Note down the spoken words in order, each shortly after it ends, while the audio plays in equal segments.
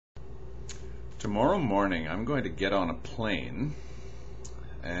Tomorrow morning I'm going to get on a plane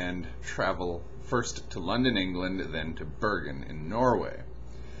and travel first to London, England, then to Bergen in Norway.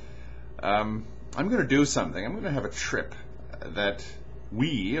 I'm going to do something. I'm going to have a trip that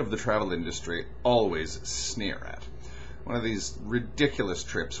we of the travel industry always sneer at. One of these ridiculous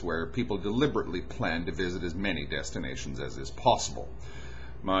trips where people deliberately plan to visit as many destinations as is possible.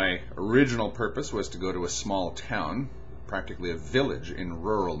 My original purpose was to go to a small town, practically a village in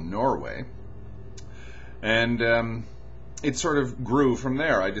rural Norway, and it sort of grew from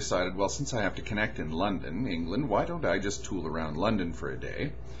there. I decided, well, since I have to connect in London, England, why don't I just tool around London for a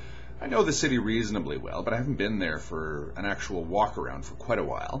day? I know the city reasonably well, but I haven't been there for an actual walk around for quite a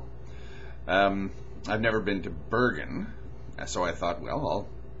while. I've never been to Bergen, so I thought, well, I'll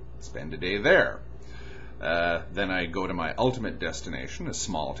spend a day there. Then I go to my ultimate destination, a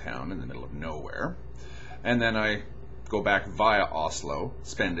small town in the middle of nowhere, and then I go back via Oslo,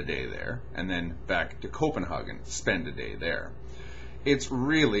 spend a day there, and then back to Copenhagen, spend a day there. It's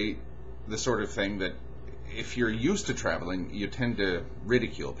really the sort of thing that if you're used to traveling, you tend to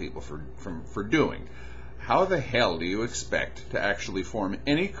ridicule people for doing. How the hell do you expect to actually form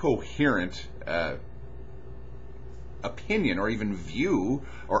any coherent opinion or even view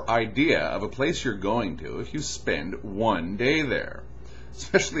or idea of a place you're going to if you spend one day there?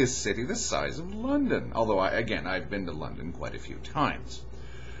 Especially a city the size of London. Although, I've been to London quite a few times.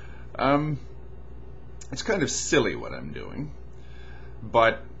 It's kind of silly what I'm doing,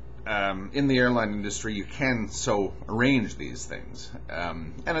 but in the airline industry you can so arrange these things.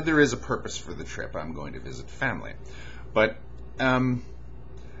 And there is a purpose for the trip. I'm going to visit family. But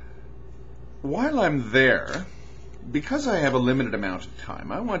while I'm there, because I have a limited amount of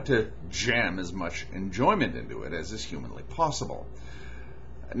time, I want to jam as much enjoyment into it as is humanly possible.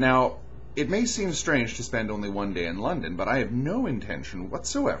 Now, it may seem strange to spend only one day in London, but I have no intention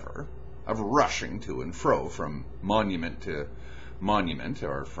whatsoever of rushing to and fro from monument to monument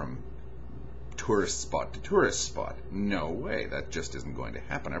or from tourist spot to tourist spot. No way, that just isn't going to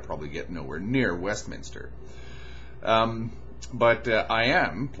happen. I'll probably get nowhere near Westminster. But I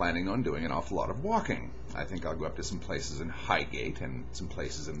am planning on doing an awful lot of walking. I think I'll go up to some places in Highgate and some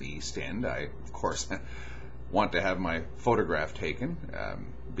places in the East End. I, of course, want to have my photograph taken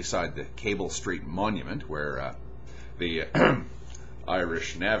beside the Cable Street Monument where the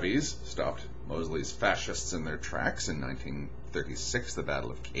Irish navvies stopped Mosley's fascists in their tracks in 1936, the Battle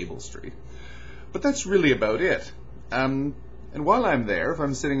of Cable Street. But that's really about it. And while I'm there, if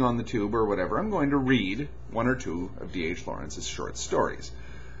I'm sitting on the tube or whatever, I'm going to read one or two of D.H. Lawrence's short stories.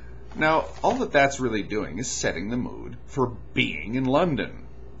 Now, all that's really doing is setting the mood for being in London.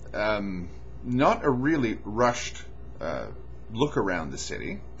 Not a really rushed look around the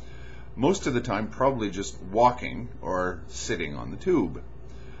city. Most of the time probably just walking or sitting on the tube.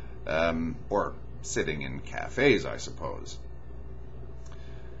 Or sitting in cafes, I suppose.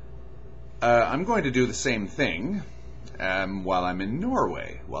 I'm going to do the same thing while I'm in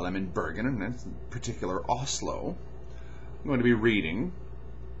Norway, while I'm in Bergen, and in particular Oslo. I'm going to be reading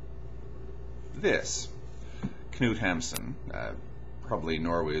this. Knut Hamsun, probably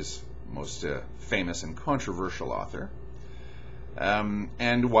Norway's most famous and controversial author.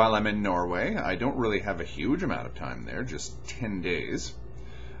 And while I'm in Norway, I don't really have a huge amount of time there, just 10 days.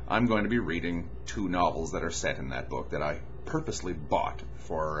 I'm going to be reading two novels that are set in that book that I purposely bought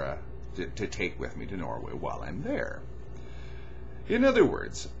for to take with me to Norway while I'm there. In other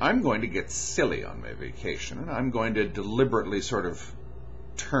words, I'm going to get silly on my vacation, and I'm going to deliberately sort of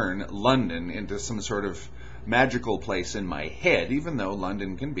turn London into some sort of magical place in my head, even though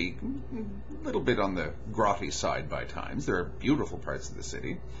London can be a little bit on the grotty side by times. There are beautiful parts of the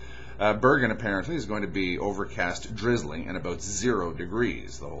city. Bergen apparently is going to be overcast, drizzly, and about 0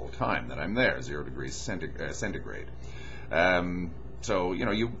 degrees the whole time that I'm there, 0 degrees centigrade. So,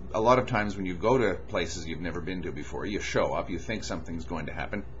 a lot of times when you go to places you've never been to before, you show up, you think something's going to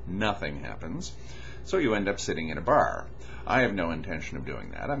happen, nothing happens. So you end up sitting in a bar. I have no intention of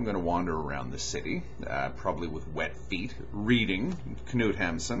doing that. I'm going to wander around the city, probably with wet feet, reading Knut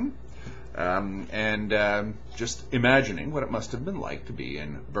Hamsun, and just imagining what it must have been like to be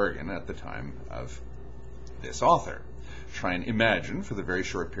in Bergen at the time of this author. Try and imagine, for the very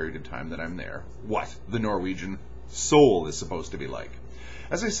short period of time that I'm there, what the Norwegian soul is supposed to be like.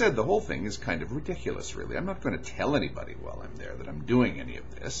 As I said, the whole thing is kind of ridiculous, really. I'm not going to tell anybody while I'm there that I'm doing any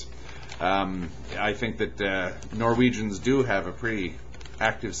of this. I think that Norwegians do have a pretty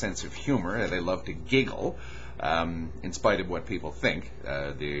active sense of humor. They love to giggle, in spite of what people think.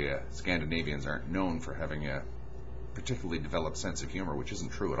 The Scandinavians aren't known for having a particularly developed sense of humor, which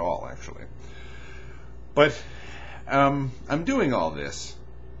isn't true at all, actually. But I'm doing all this,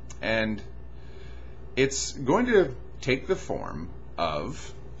 and It's going to take the form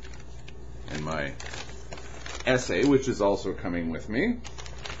of, in my essay, which is also coming with me,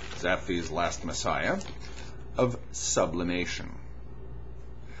 Zapfe's Last Messiah, of sublimation.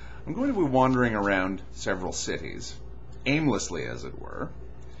 I'm going to be wandering around several cities, aimlessly as it were,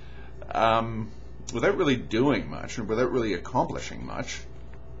 without really doing much, or without really accomplishing much.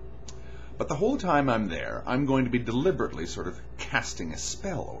 But the whole time I'm there, I'm going to be deliberately sort of casting a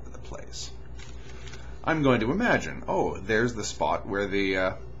spell over the place. I'm going to imagine, oh, there's the spot where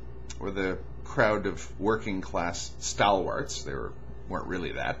the crowd of working class stalwarts, they weren't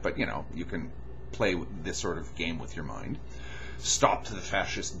really that, but you know, you can play this sort of game with your mind, stopped the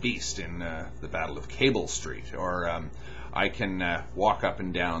fascist beast in the Battle of Cable Street, or I can walk up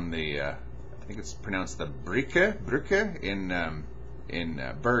and down the, I think it's pronounced the Brücke in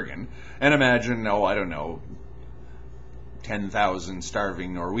Bergen, and imagine, oh, I don't know, 10,000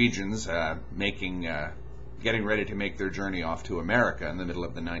 starving Norwegians getting ready to make their journey off to America in the middle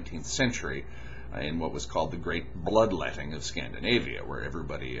of the 19th century in what was called the Great Bloodletting of Scandinavia, where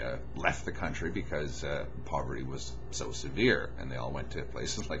everybody left the country because poverty was so severe, and they all went to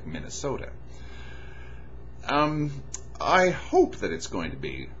places like Minnesota. I hope that it's going to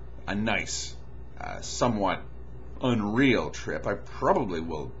be a nice, somewhat unreal trip. I probably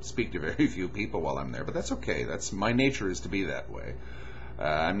will speak to very few people while I'm there, but that's okay. My nature is to be that way.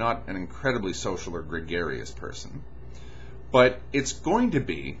 I'm not an incredibly social or gregarious person, but it's going to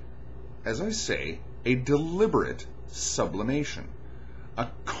be, as I say, a deliberate sublimation, a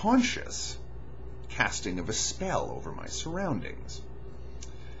conscious casting of a spell over my surroundings.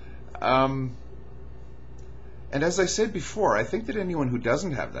 And as I said before, I think that anyone who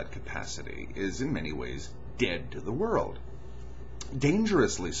doesn't have that capacity is in many ways dead to the world.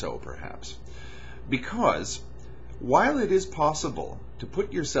 Dangerously so, perhaps. Because while it is possible to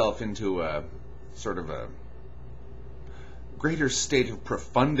put yourself into a sort of a greater state of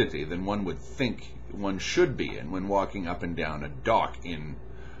profundity than one would think one should be in when walking up and down a dock in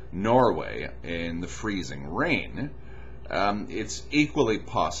Norway in the freezing rain, it's equally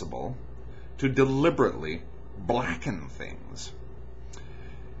possible to deliberately blacken things.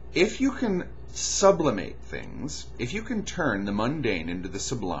 If you can sublimate things, if you can turn the mundane into the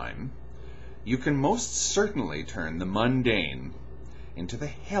sublime, you can most certainly turn the mundane into the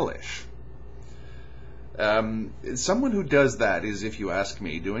hellish. Someone who does that is, if you ask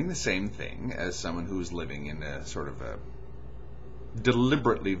me, doing the same thing as someone who's living in a sort of a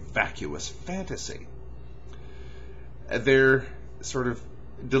deliberately vacuous fantasy. They're sort of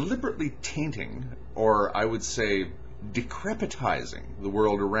deliberately tainting, or I would say decrepitizing, the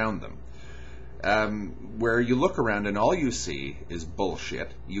world around them. Where you look around and all you see is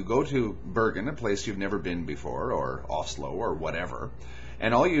bullshit. You go to Bergen, a place you've never been before, or Oslo, or whatever,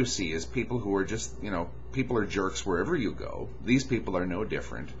 and all you see is people who are just, you know, people are jerks wherever you go. These people are no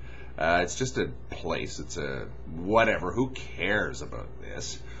different. It's just a place. It's a whatever. Who cares about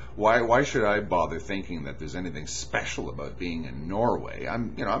this? Why should I bother thinking that there's anything special about being in Norway?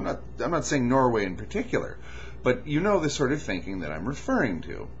 I'm not saying Norway in particular, but you know the sort of thinking that I'm referring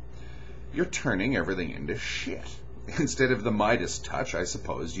to. You're turning everything into shit. Instead of the Midas touch, I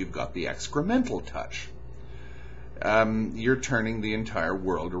suppose you've got the excremental touch. You're turning the entire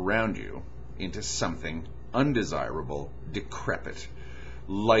world around you into something undesirable, decrepit,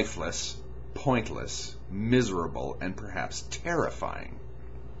 lifeless, pointless, miserable, and perhaps terrifying.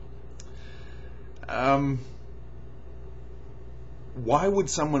 Why would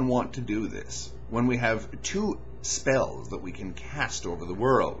someone want to do this when we have two spells that we can cast over the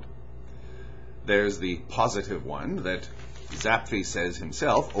world? There's the positive one that Zapffe says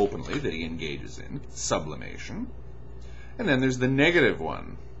himself openly that he engages in, sublimation. And then there's the negative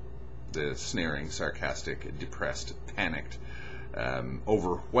one, the sneering, sarcastic, depressed, panicked,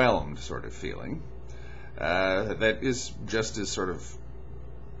 overwhelmed sort of feeling. That is just as sort of,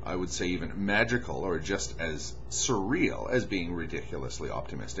 I would say, even magical or just as surreal as being ridiculously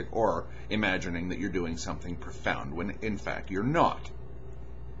optimistic or imagining that you're doing something profound when in fact you're not.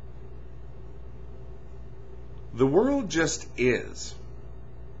 The world just is.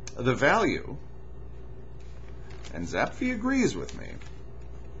 The value, and Zapffe agrees with me,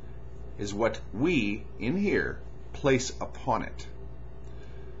 is what we in here place upon it.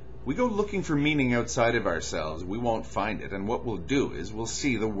 We go looking for meaning outside of ourselves, we won't find it, and what we'll do is we'll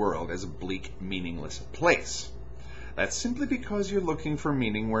see the world as a bleak, meaningless place. That's simply because you're looking for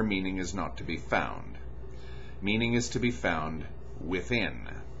meaning where meaning is not to be found. Meaning is to be found within.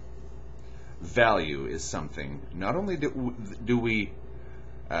 Value is something not only do we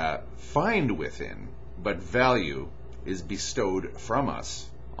find within, but value is bestowed from us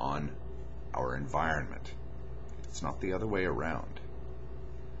on our environment. It's not the other way around.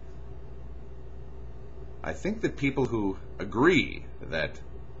 I think that people who agree that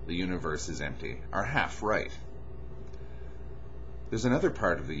the universe is empty are half right. There's another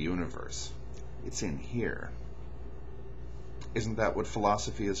part of the universe. It's in here. Isn't that what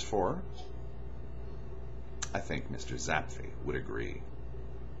philosophy is for? I think Mr. Zapffe would agree.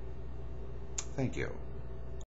 Thank you.